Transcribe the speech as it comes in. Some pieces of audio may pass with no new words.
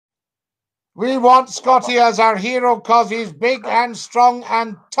We want Scotty as our hero because he's big and strong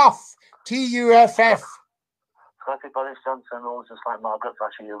and tough. Tuff. Scotty Boris Johnson knows just like Margaret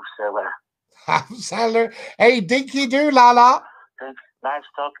Thatcher used to wear. Absolutely. Hey, dinky do, Lala. Nice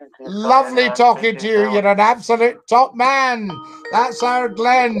talking to you. Lovely talking to you. You're an absolute top man. That's our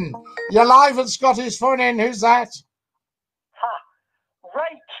Glenn. You're live at Scotty's phone in. Who's that?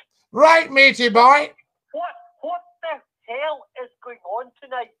 Right. Right, matey boy. What the hell is going on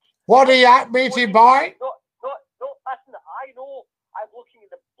tonight? What are you at, matey boy? No, listen, I know. I'm looking at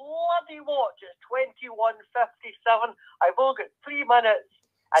the bloody watch. It's 21:57. I've only got 3 minutes.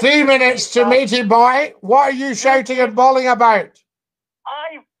 3 minutes to matey boy. What are you shouting and bawling about?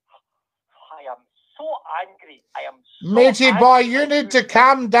 I am so angry. I am so matey angry. Boy, you need to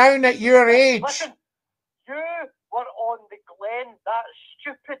calm down at your age. Listen, you were on the Glen, that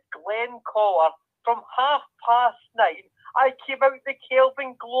stupid Glen caller from 9:30. I came out the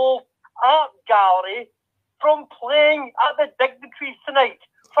Kelvin Grove Art Gallery from playing at the Dignitaries tonight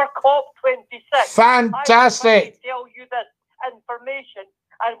for COP26. Fantastic. I tell you this information,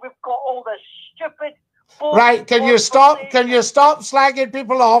 and we've got all this stupid. Right, can you stop slagging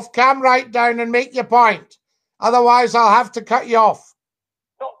people off? Calm right down and make your point. Otherwise, I'll have to cut you off.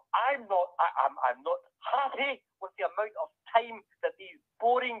 No, I'm not. I'm not happy with the amount of time that these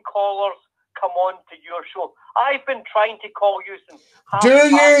boring callers come on to your show. I've been trying to call you since. Do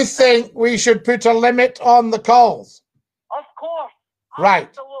you think we should put a limit on the calls? Of course. Right.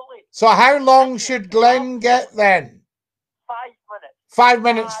 Absolutely. So how long should Glenn get then? 5 minutes. 5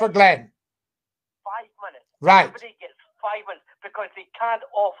 minutes for Glenn. 5 minutes. Right. Everybody gets 5 minutes because they can't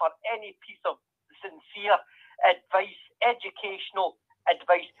offer any piece of sincere advice, educational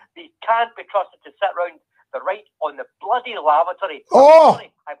advice. They can't be trusted to sit around the right on the bloody lavatory. Oh!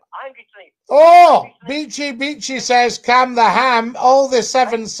 I'm angry tonight. Oh! Beachy says, calm the ham. All the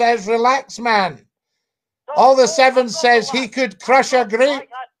 7 says, relax, man. All the 7 says he could crush a grape.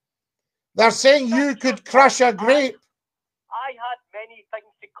 They're saying you could crush a grape. I had many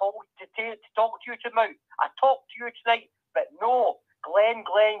things to talk to you about. I talked to you tonight, but no. Glenn.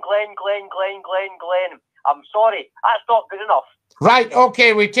 I'm sorry. That's not good enough. Right,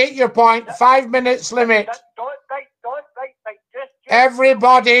 okay, we take your point. 5 minutes limit. Just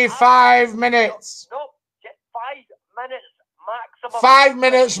everybody, 5 minutes. No, 5 minutes maximum. 5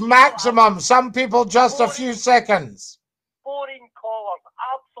 minutes maximum. Some people just a few seconds. Boring callers.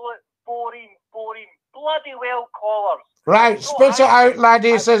 Absolute boring. Bloody well callers. Right, spit it out,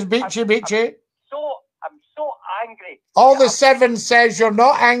 laddie, says Beachy. I'm so angry. All the 7 says you're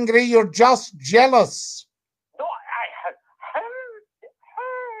not angry, you're just jealous. No,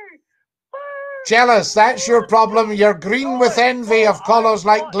 Jealous, that's your problem. You're green with envy of callers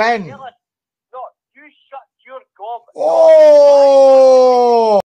like Glenn. No, you shut your gob. Oh!